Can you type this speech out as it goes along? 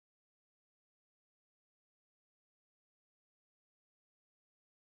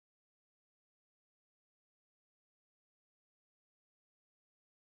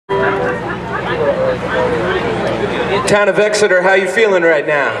Town of Exeter, how you feeling right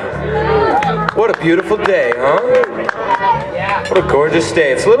now? What a beautiful day, huh? What a gorgeous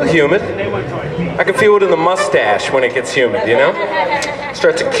day. It's a little humid. I can feel it in the mustache when it gets humid, you know?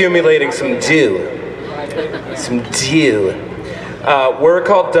 Starts accumulating some dew. Some dew. We're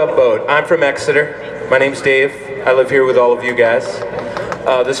called Dub Boat. I'm from Exeter. My name's Dave. I live here with all of you guys.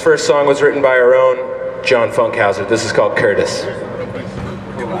 This first song was written by our own Jon Funkhouser. This is called Curtis.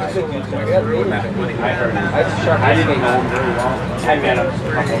 I didn't know 10 minutes.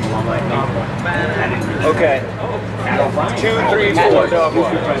 Okay. 2, 3, 4 dog. 2,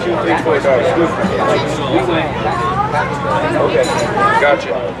 3, 4 dog. Okay.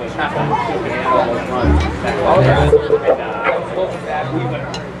 Gotcha.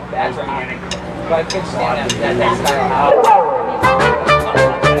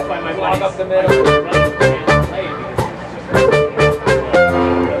 Walk up the middle.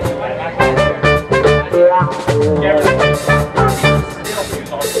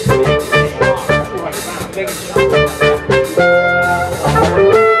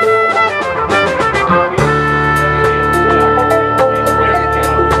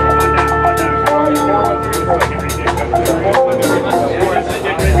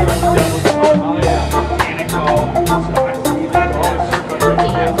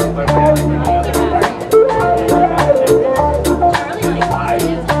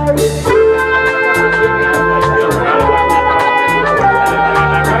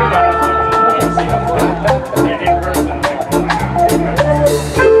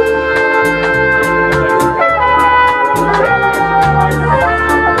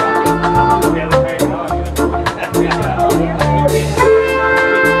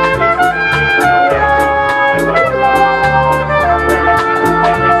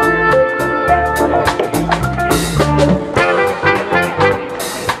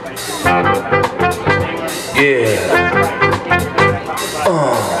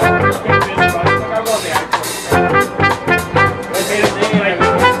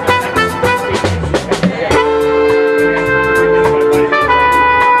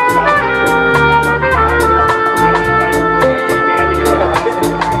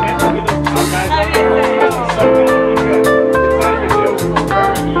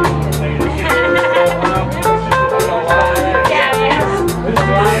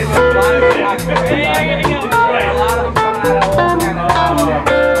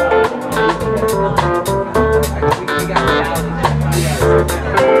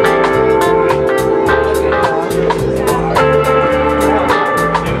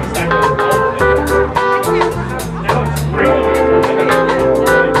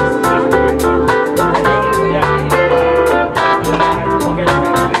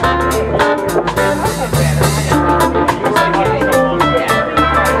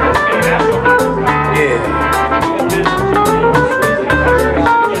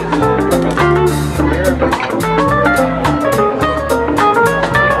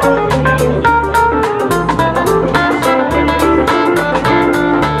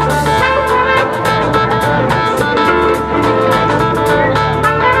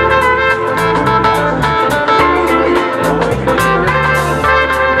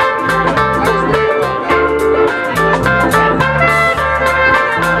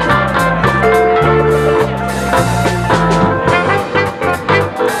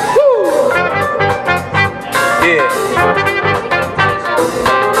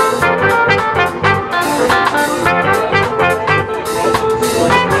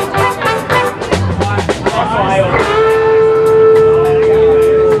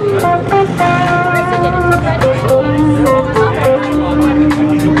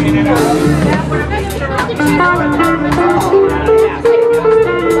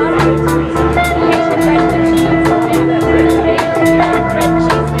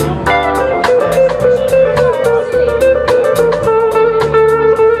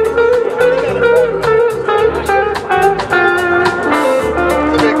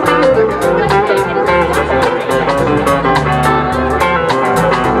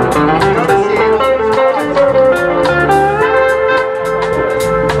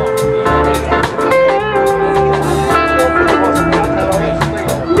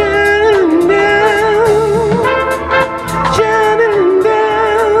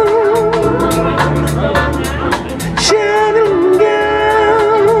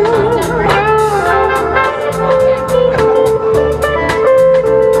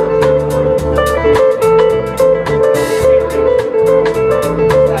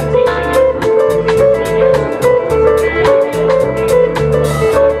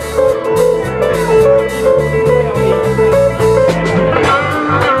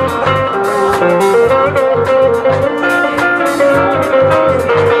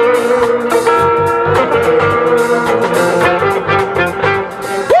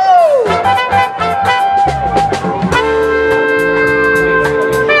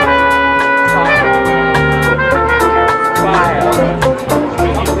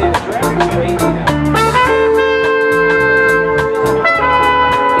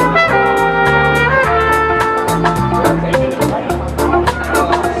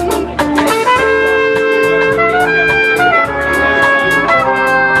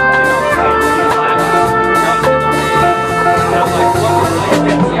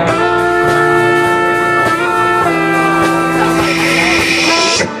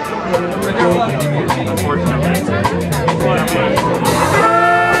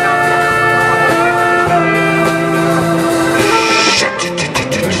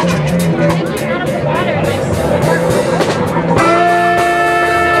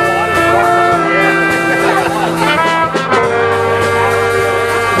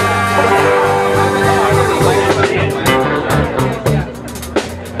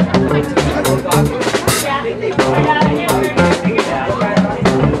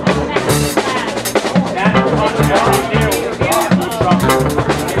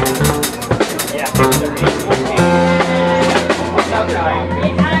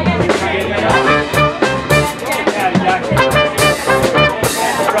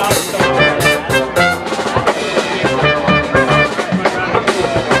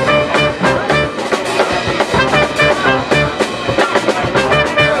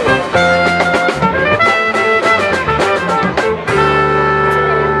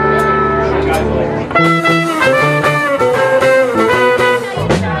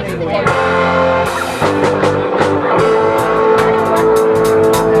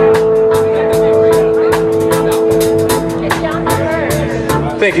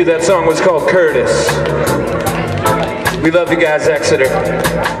 Thank you. That song was called Curtis. We love you guys, Exeter.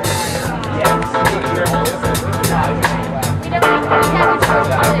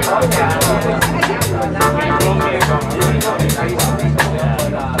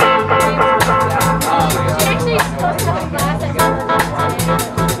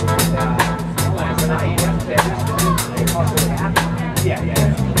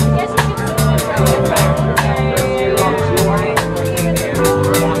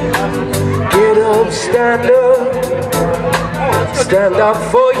 Get up, stand up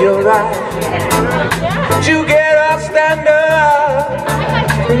for your right. You get up, stand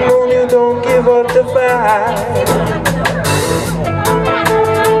up, no, you don't give up the fight.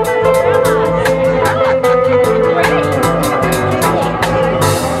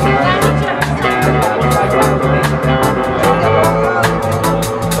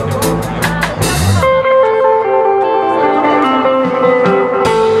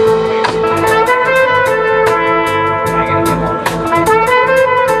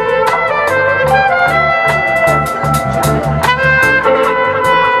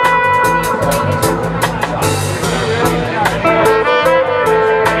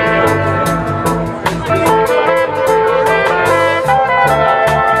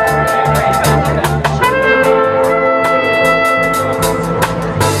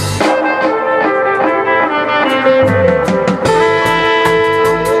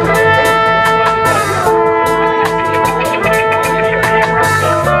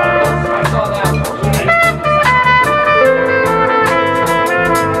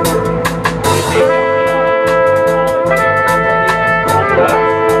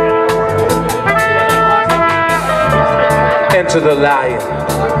 Enter the lion.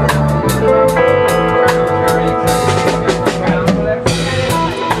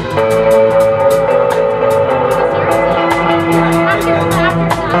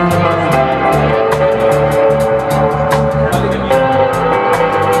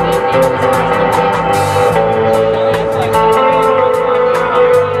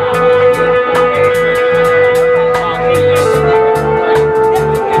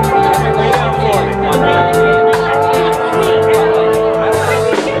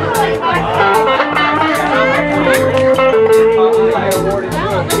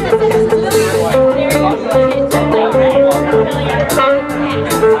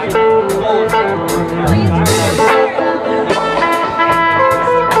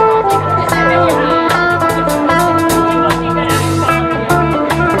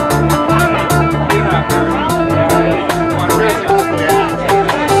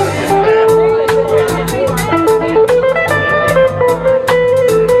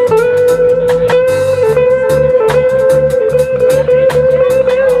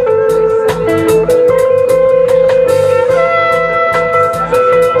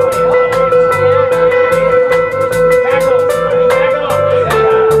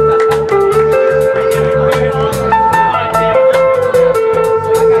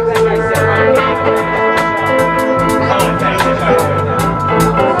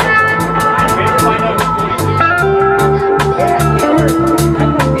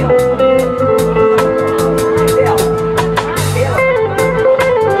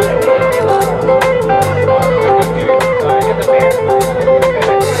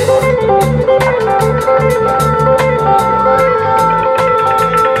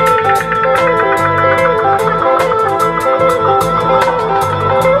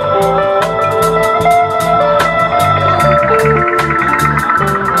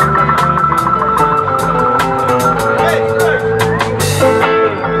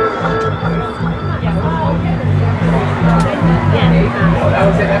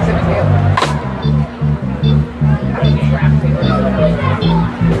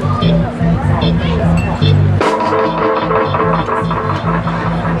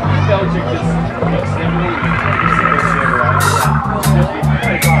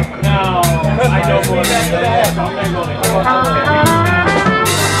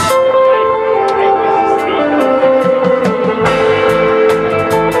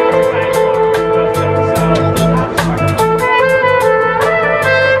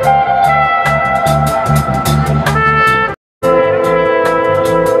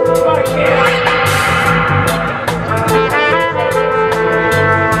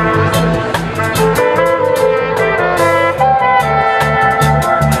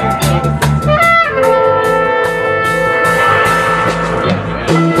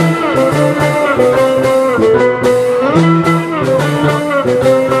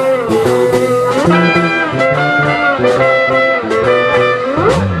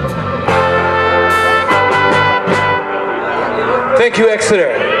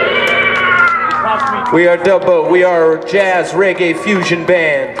 We are Dub Boat. We are a jazz reggae fusion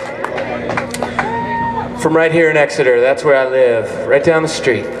band from right here in Exeter. That's where I live, right down the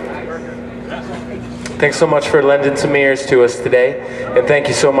street. Thanks so much for lending some ears to us today, and thank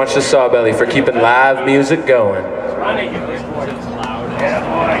you so much to Sawbelly for keeping live music going.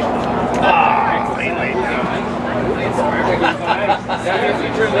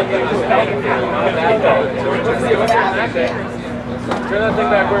 Turn that thing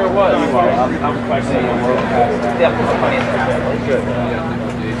back where it was. I'm questioning the world. Yeah, good.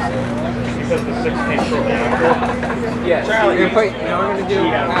 Because the 16th short after. Yeah, Charlie, you're going to put, I'm going to do,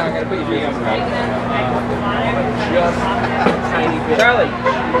 I'm going to put your feet on the ground. Just tiny bit. Charlie,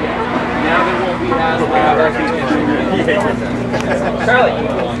 now there won't be as loud as Charlie.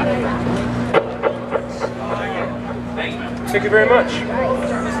 Thank you very much.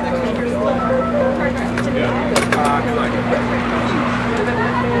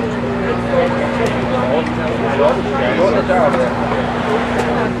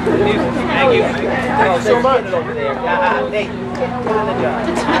 Thank you. Thank you so much.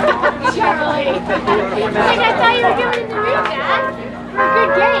 Charlie. I thought you were doing it in the real, Dad.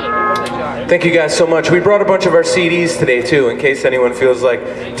 Good game. Thank you guys so much. We brought a bunch of our CDs today too, in case anyone feels like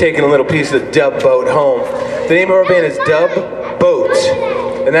taking a little piece of Dub Boat home. The name of our band is Dub Boat,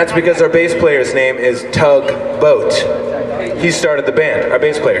 and that's because our bass player's name is Tug Boat. He started the band, our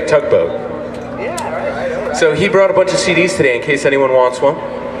bass player, Tugboat. So he brought a bunch of CDs today in case anyone wants one.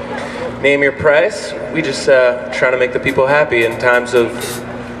 Name your price. We just trying to make the people happy in times of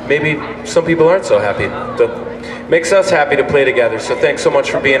maybe some people aren't so happy. So makes us happy to play together. So thanks so much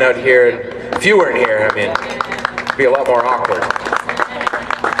for being out here. And if you weren't here, I mean, it'd be a lot more awkward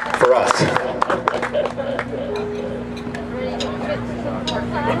for us.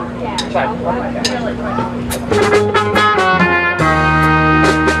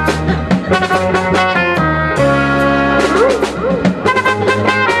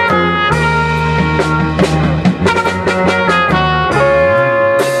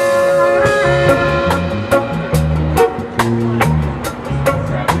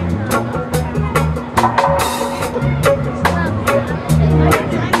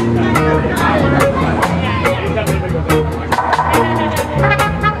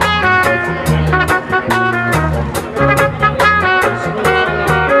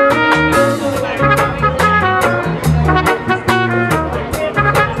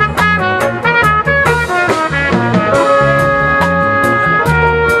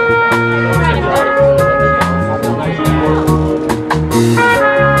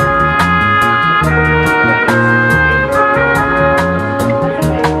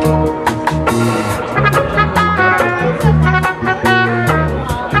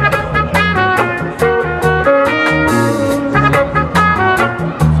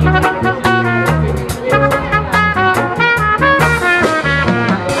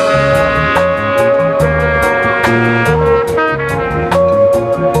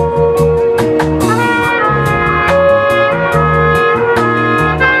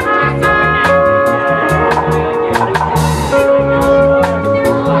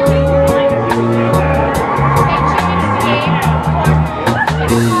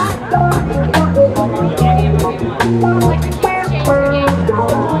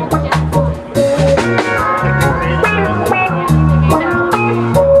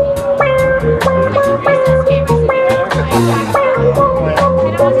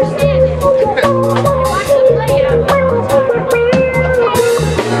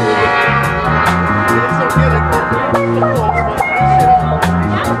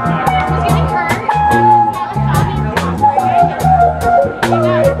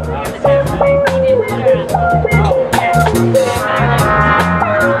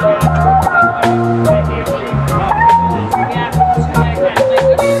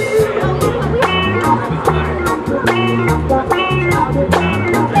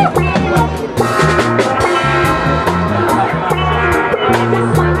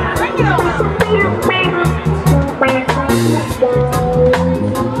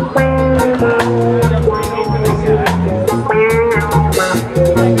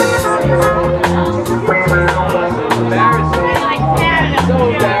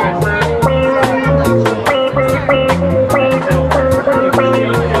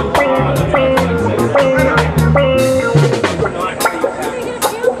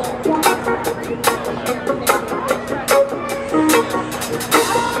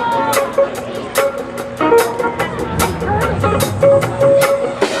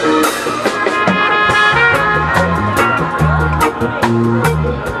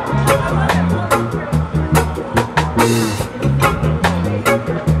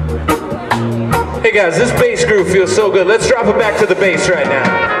 guys, this bass groove feels so good. Let's drop it back to the bass right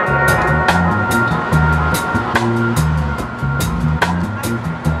now.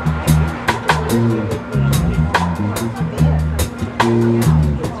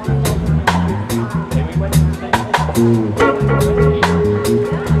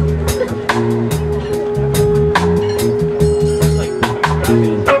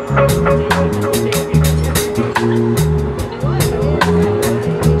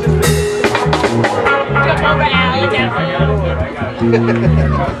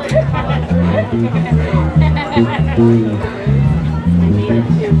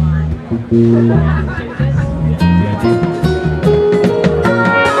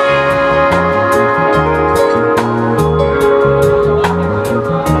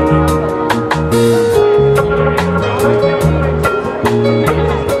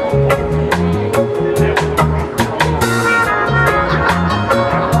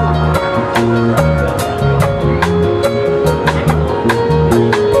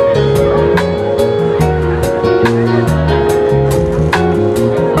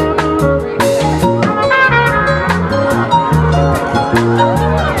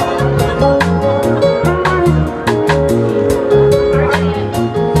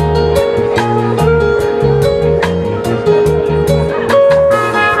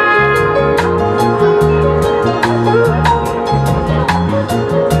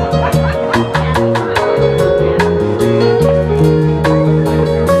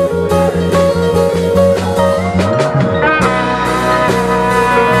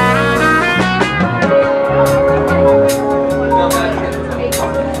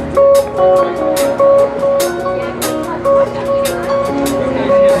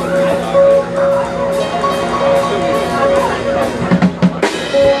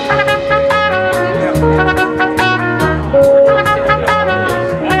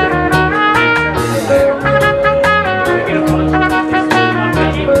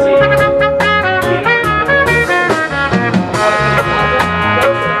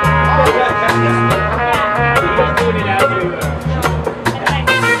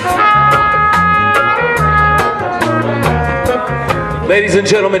 Ladies and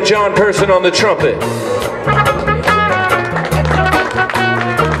gentlemen, Jon Persson on the trumpet.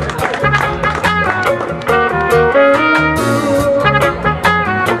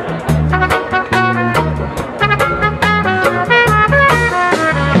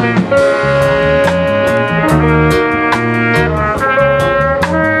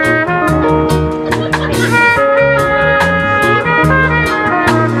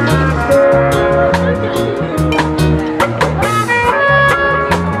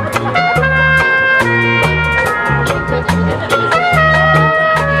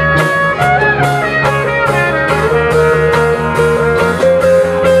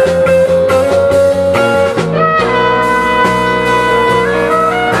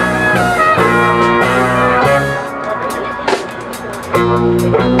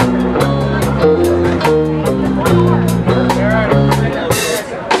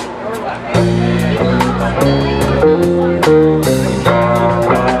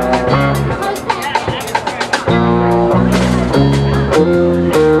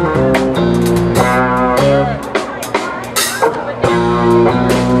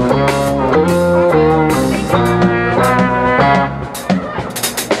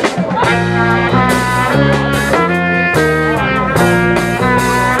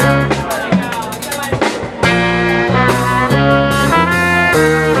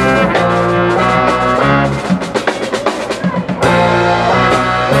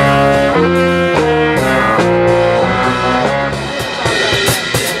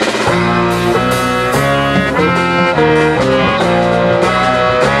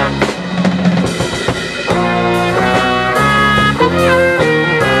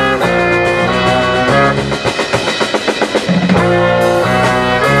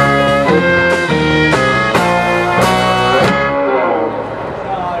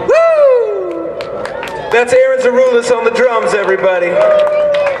 That's Zaroulis on the drums, everybody.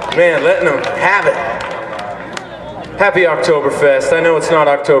 Man, letting them have it. Happy Oktoberfest. I know it's not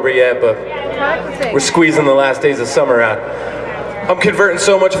October yet, but we're squeezing the last days of summer out. I'm converting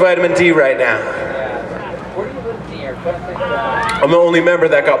so much vitamin D right now. I'm the only member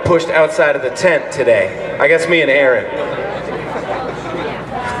that got pushed outside of the tent today. I guess me and Aaron.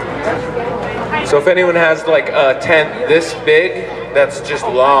 So if anyone has like a tent this big, that's just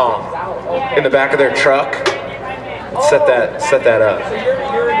long, in the back of their truck, set that up. So you're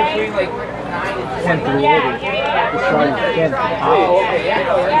between like 9 and 10. Still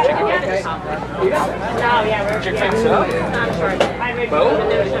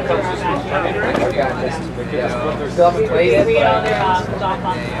haven't played it. They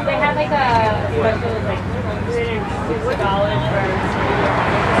had like a special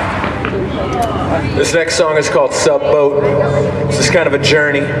 $150 This next song is called Subboat. It's just kind of a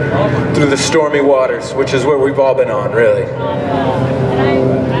journey through the stormy waters, which is where we've all been on, really.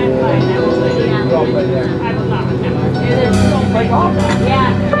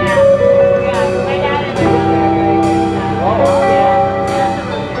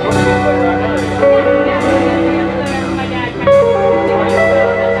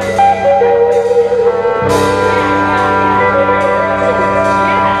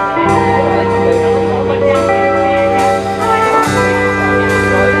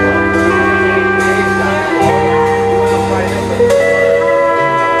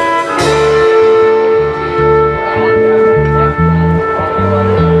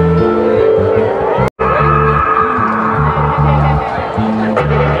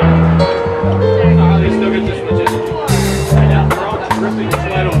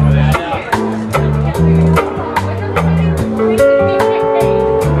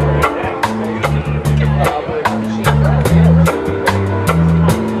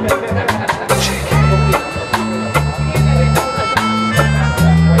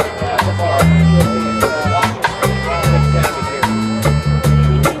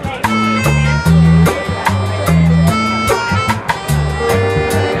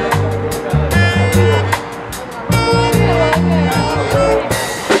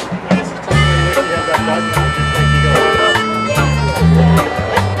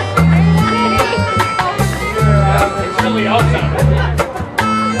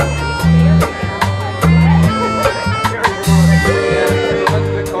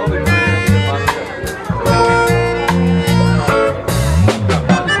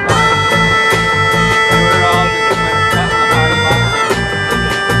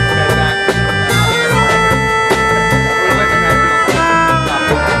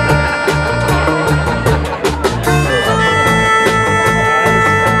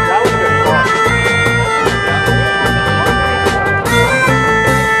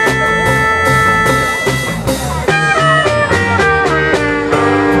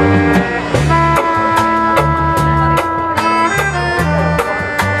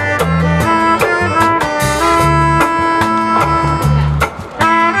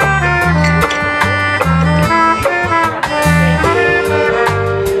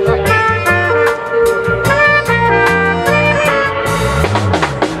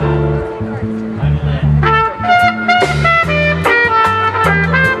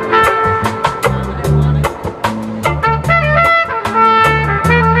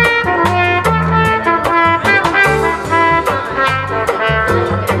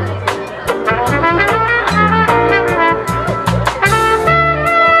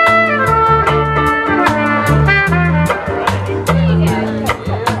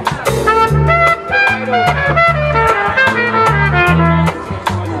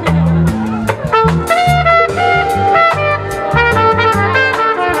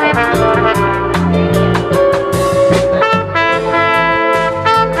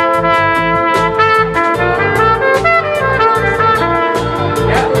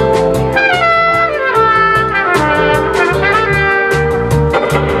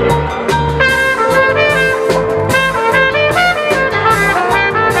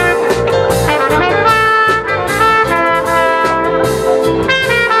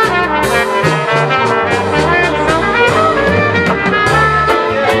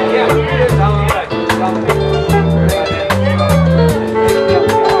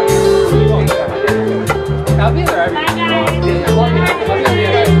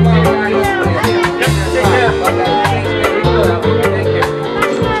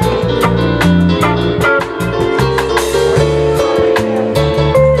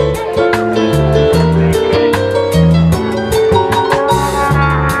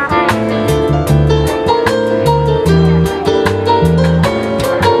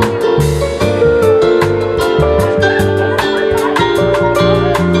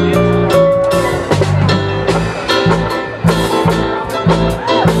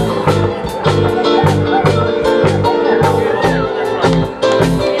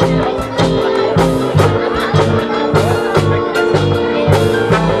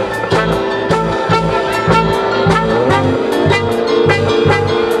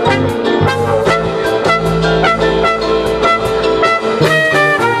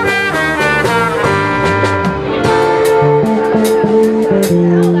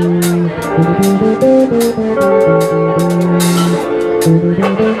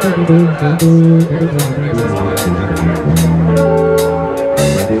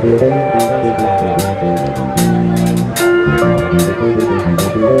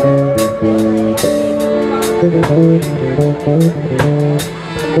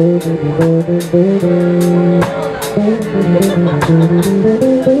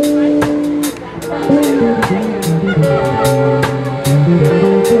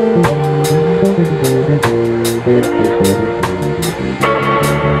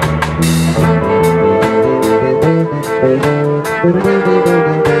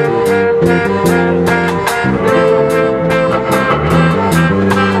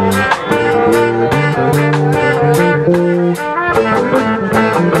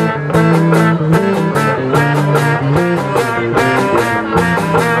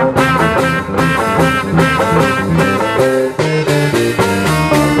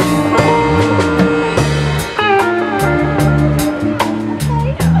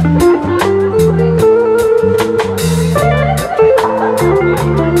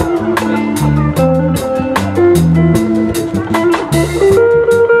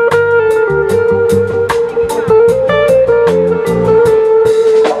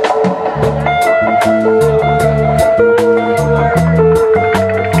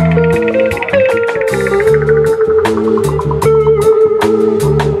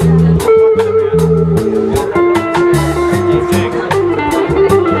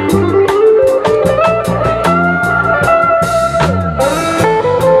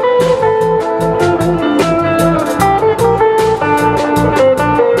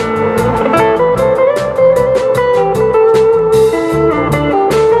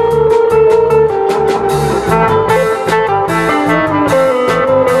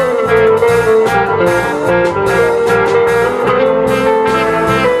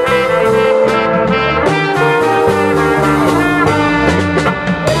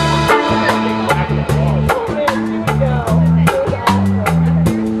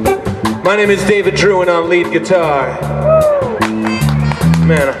 My name is David Drouin on lead guitar.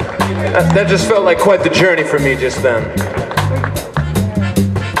 Man, that just felt like quite the journey for me just then.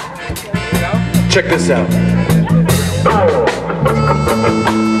 Check this out.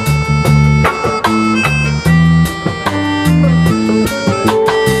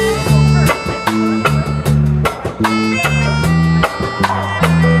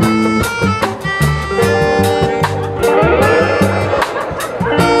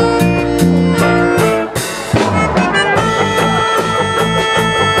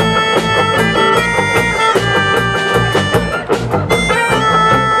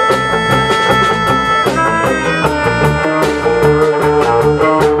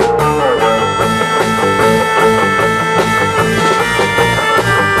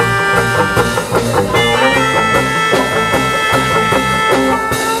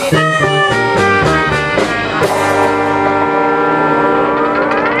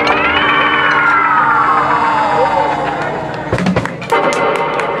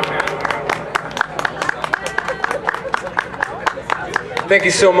 Thank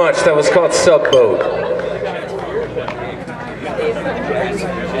you so much. That was called Subboat.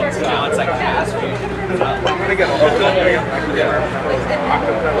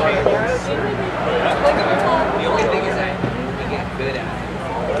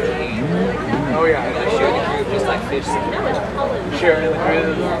 Oh yeah, I share the group just like fish. Sharing in the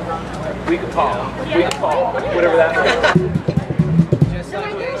group. We can talk. We can talk. Whatever that means. Just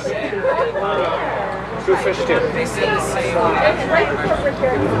like they said. Good fish too. They said the same.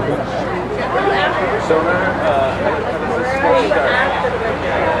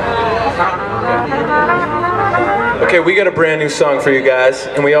 Okay, we got a brand new song for you guys,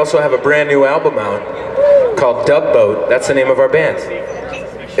 and we also have a brand new album out called Dub Boat. That's the name of our band.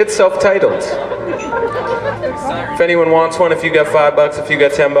 It's self-titled. If anyone wants one, if you got $5, if you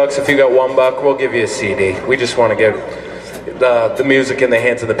got $10, if you got $1, we'll give you a CD. We just want to get the music in the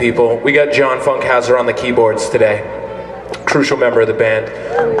hands of the people. We got Jon Funkhouser on the keyboards today, crucial member of the band.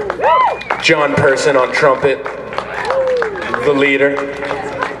 Jon Persson on trumpet, the leader.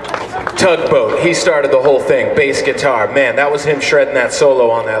 Tugboat, he started the whole thing, bass guitar. Man, that was him shredding that solo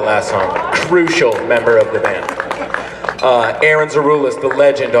on that last song. Crucial member of the band. Aaron Zaroulis, the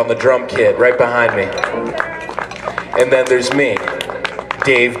legend, on the drum kit, right behind me. And then there's me,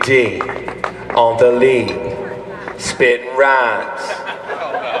 Dave D, on the lead, spitting rhymes.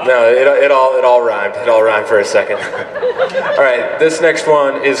 No, it all rhymed. It all rhymed for a second. All right, this next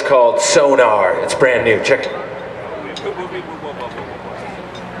one is called Sonar. It's brand new. Check it.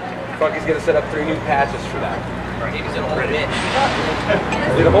 Funky's gonna set up 3 new patches for that.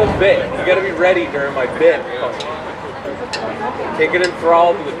 Did a whole bit. You gotta be ready during my bit. Can't get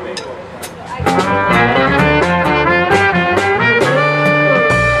enthralled with me.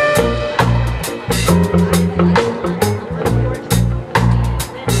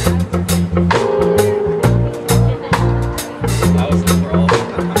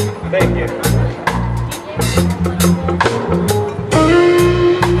 Thank you.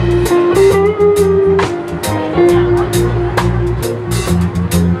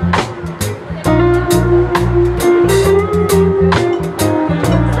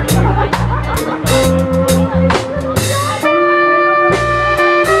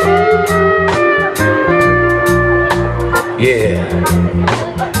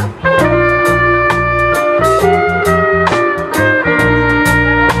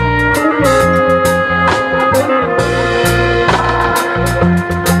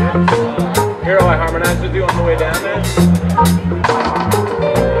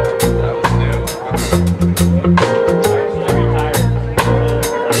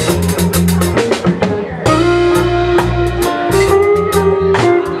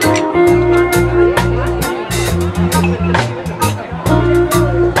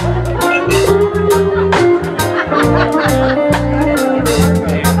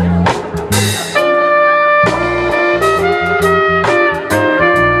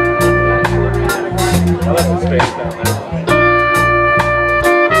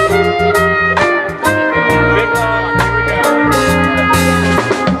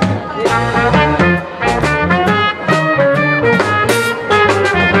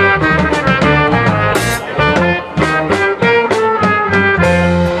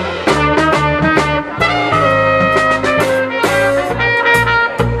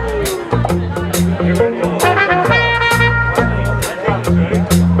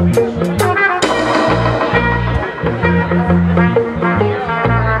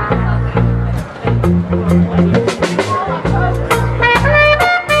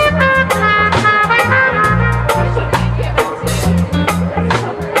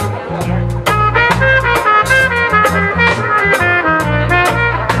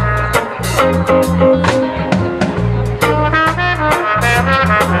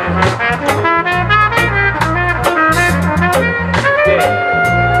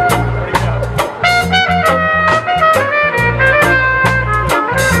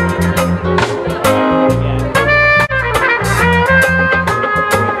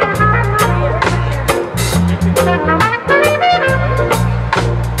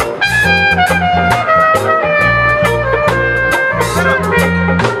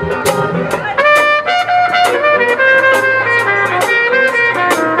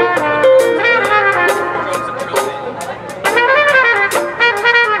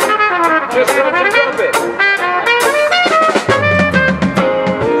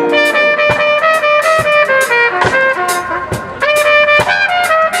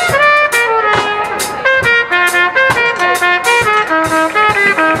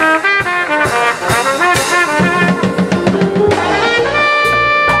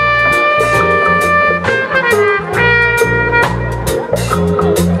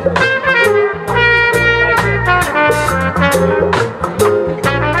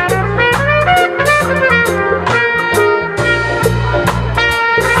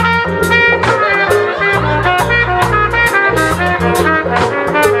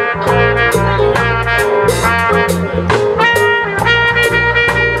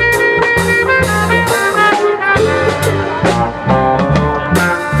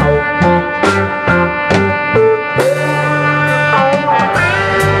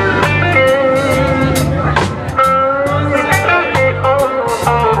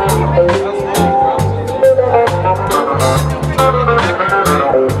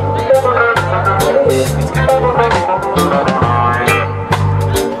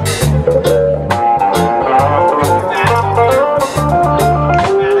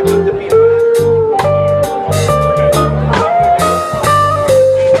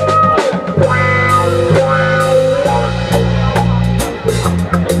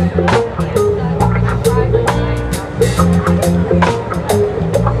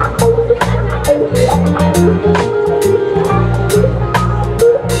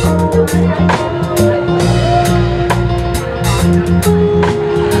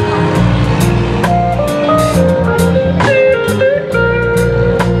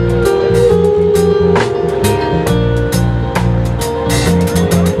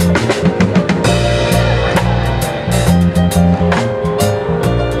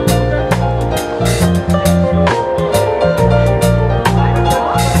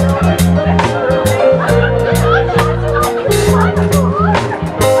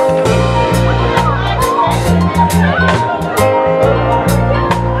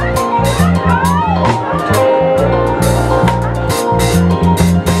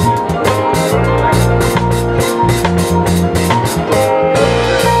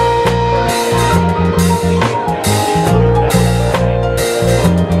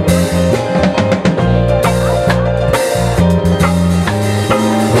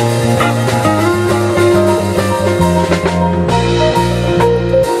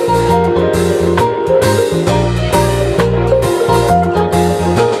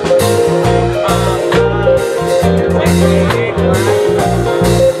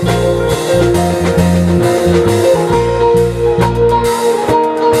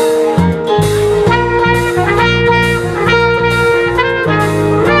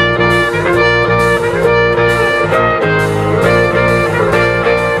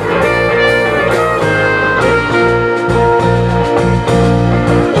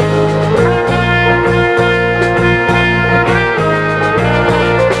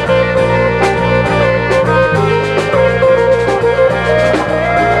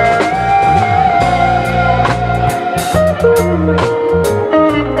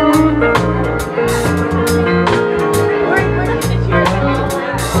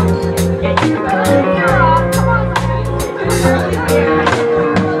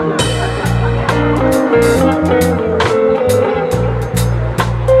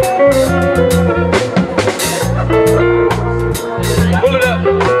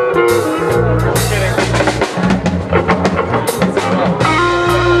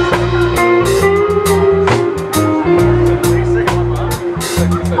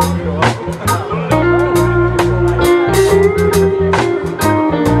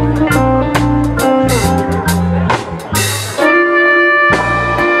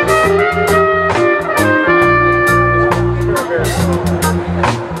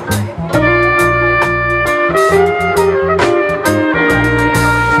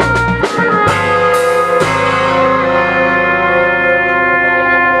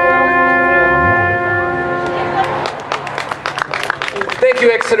 Thank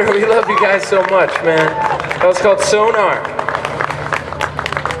you, Exeter. We love you guys so much, man. That was called Sonar.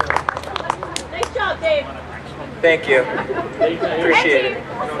 Nice job, Dave. Thank you. Appreciate it.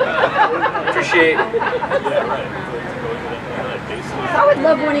 Appreciate it. I would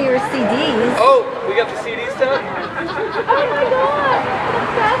love one of your CDs. Oh, we got the CDs done? Oh my God.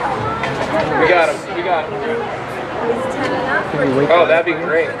 We got them. We got them. Oh, that'd be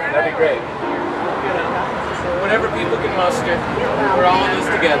great. That'd be great. Whenever people can muster, we're all in this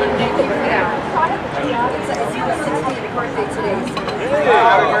together.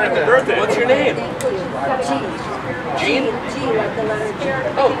 Happy birthday. What's your name? Gene?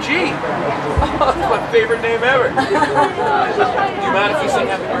 Oh, G. Oh, that's my favorite name ever. Do you mind if we sing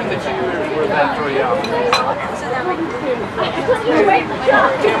happy birthday to you, or we're about to throw you out?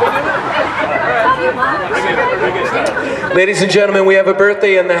 Ladies and gentlemen, we have a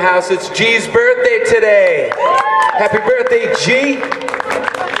birthday in the house. It's G's birthday today. Happy birthday, G.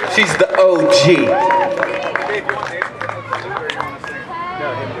 She's the OG.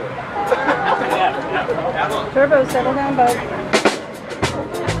 Turbo, settle down, bud.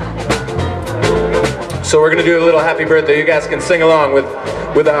 So we're gonna do a little happy birthday. You guys can sing along with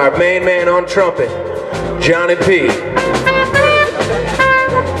our main man on trumpet, Johnny P.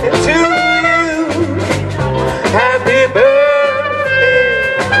 To you, happy birthday.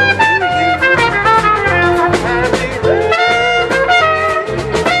 Happy birthday.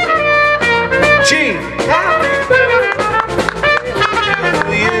 G, happy birthday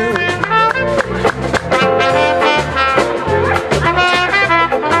to you.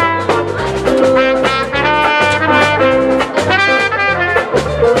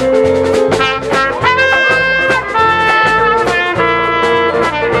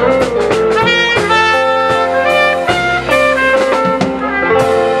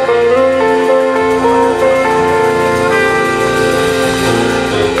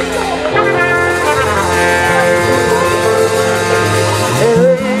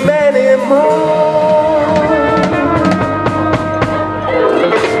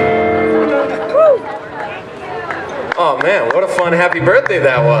 Oh man, what a fun happy birthday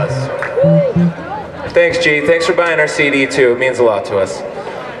that was. Thanks, G. Thanks for buying our CD too. It means a lot to us.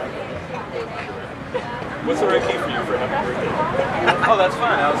 What's the right key for you for happy birthday? Oh, that's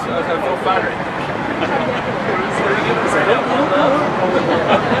fine. I was going to go find it.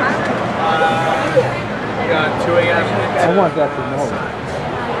 Got 2 a.m. I want that to know.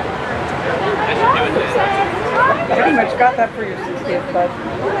 Pretty much got that for your 60th, bud.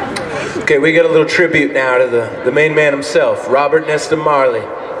 Okay, we got a little tribute now to the main man himself, Robert Nesta Marley.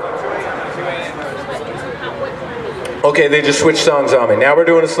 Okay, they just switched songs on me. Now we're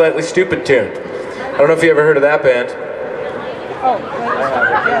doing a slightly stupid tune. I don't know if you ever heard of that band. Oh,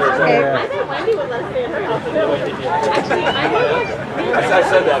 yes, okay. I think Wendy would let us stay in her house. I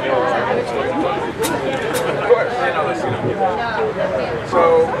said that before. Of course. So,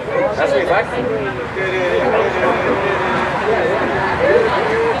 that's me back.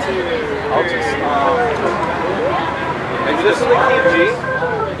 I'll just, maybe this is the key of G.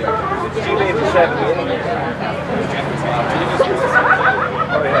 G major 7.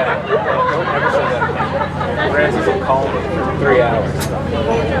 Oh yeah. Don't ever say that. Francis will call me for 3 hours.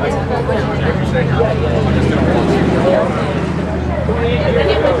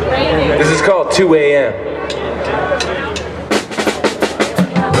 This is called 2 a.m.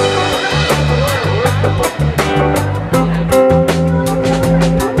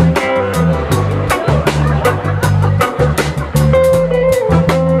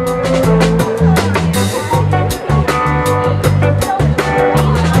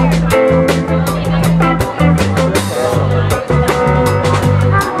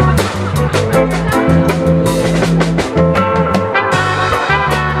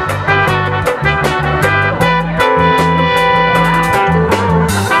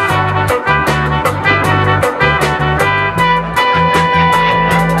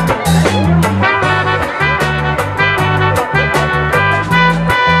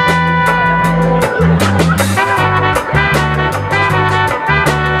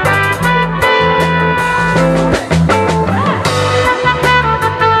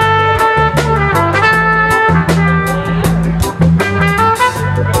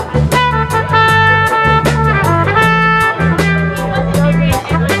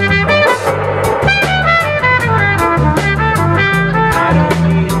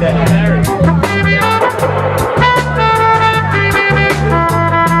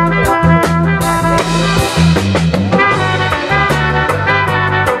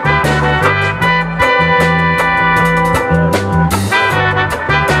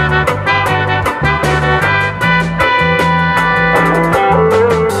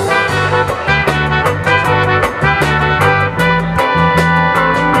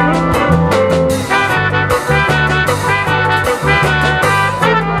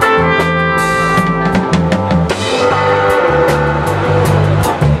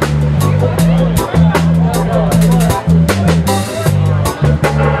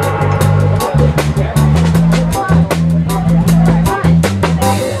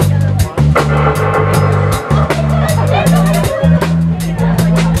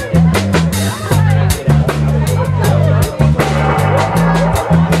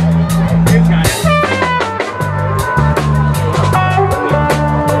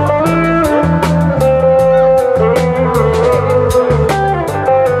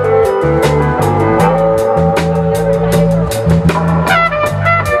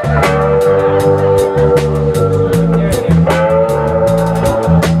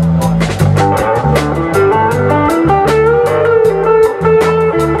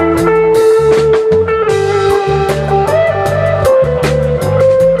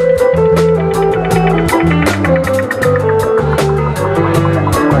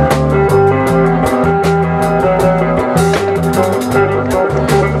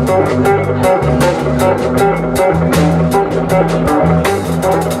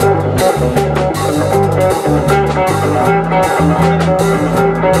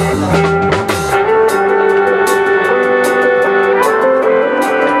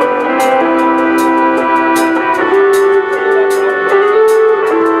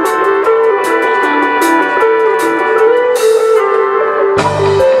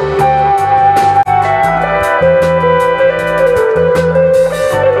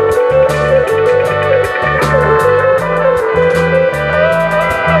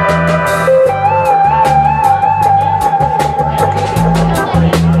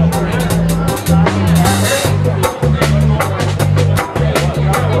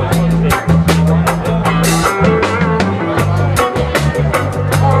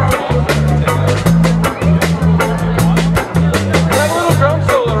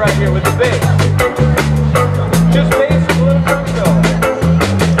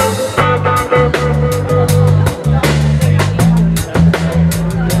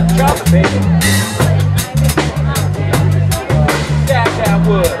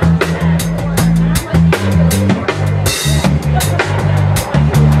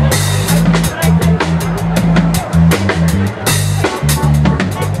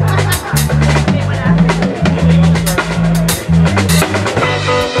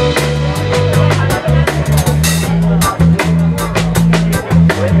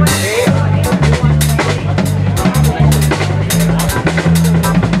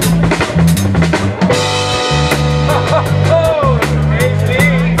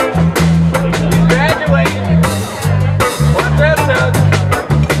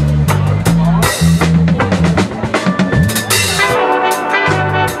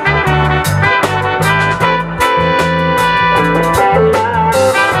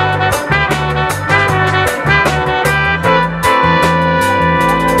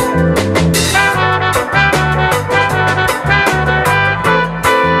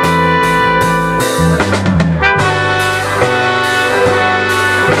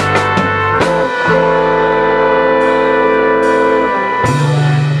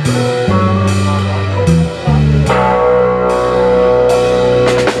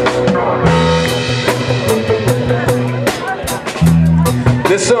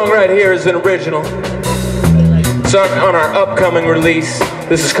 is an original. It's on our upcoming release.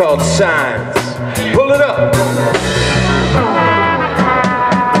 This is called Signs. Pull it up.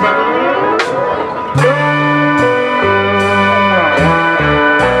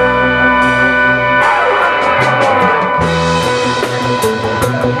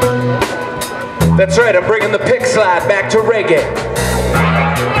 That's right, I'm bringing the pick slide back to reggae.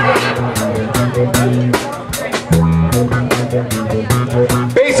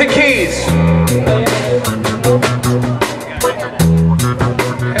 Basic keys.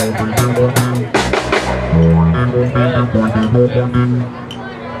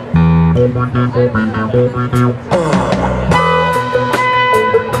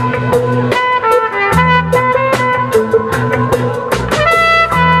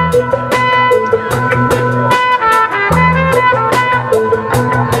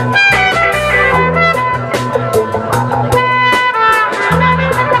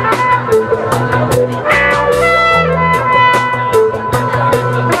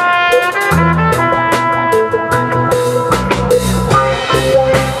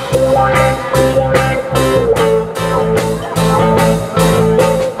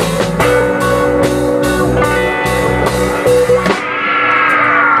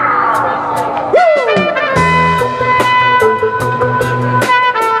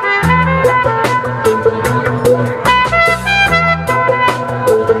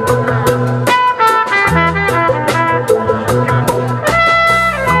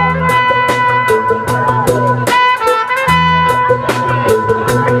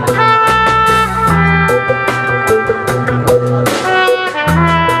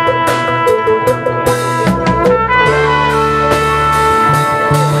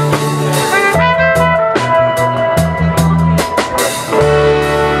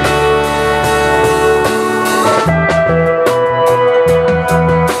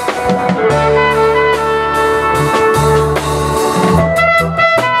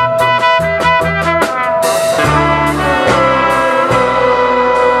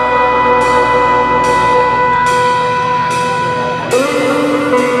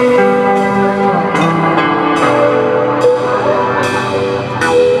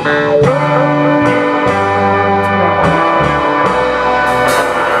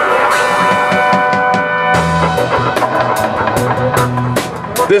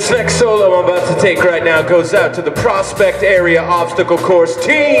 This next solo I'm about to take right now goes out to the Prospect Area Obstacle Course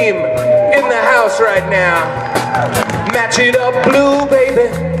team in the house right now. Match it up blue, baby.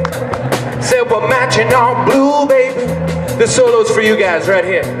 Said we're matching on blue, baby. This solo's for you guys right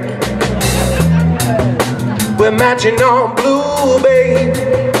here. We're matching on blue, baby.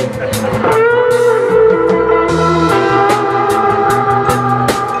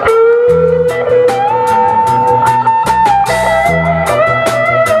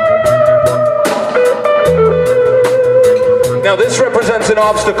 Now this represents an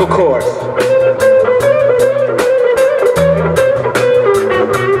obstacle course.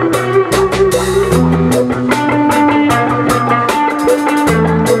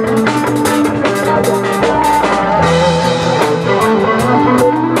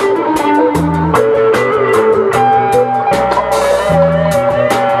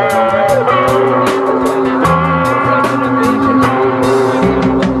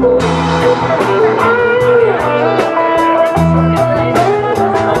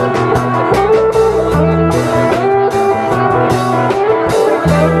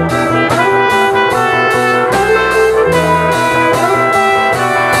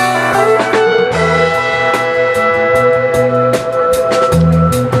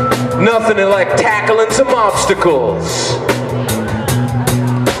 Nothing like tackling some obstacles.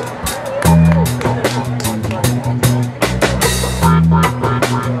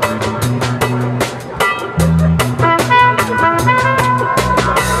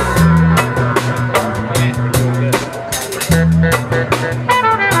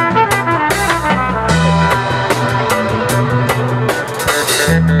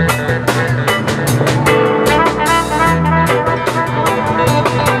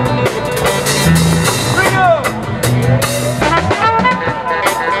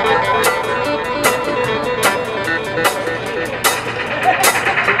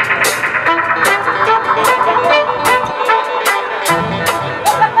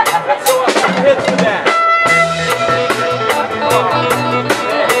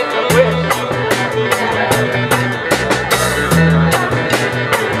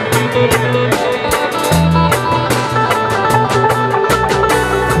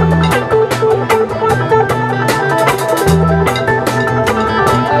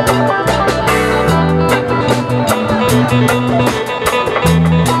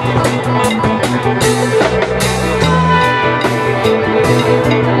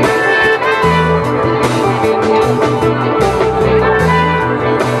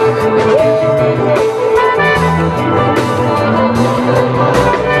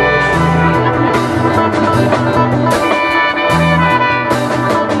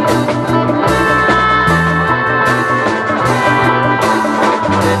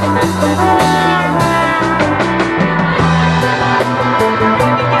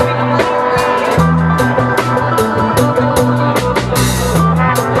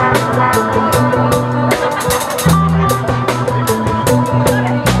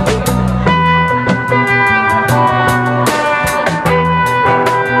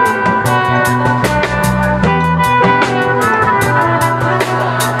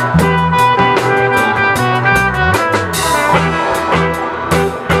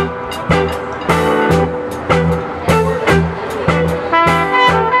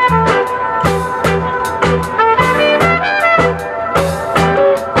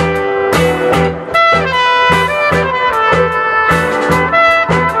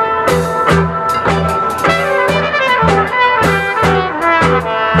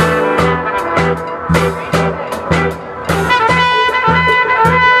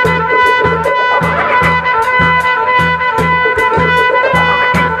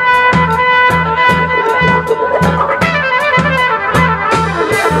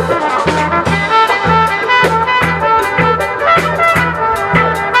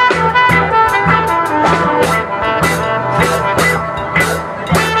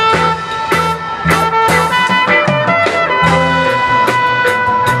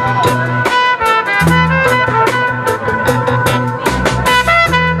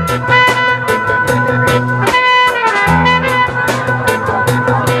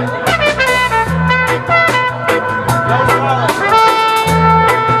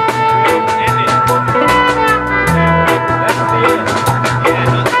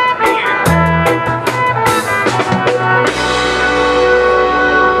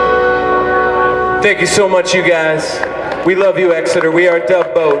 Thank you so much, you guys. We love you, Exeter. We are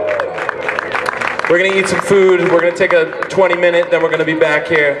Dub Boat. We're gonna eat some food. We're gonna take a 20-minute, then we're gonna be back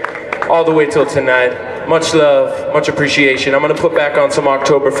here all the way till tonight. Much love, much appreciation. I'm gonna put back on some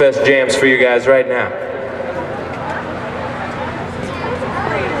Oktoberfest jams for you guys right now.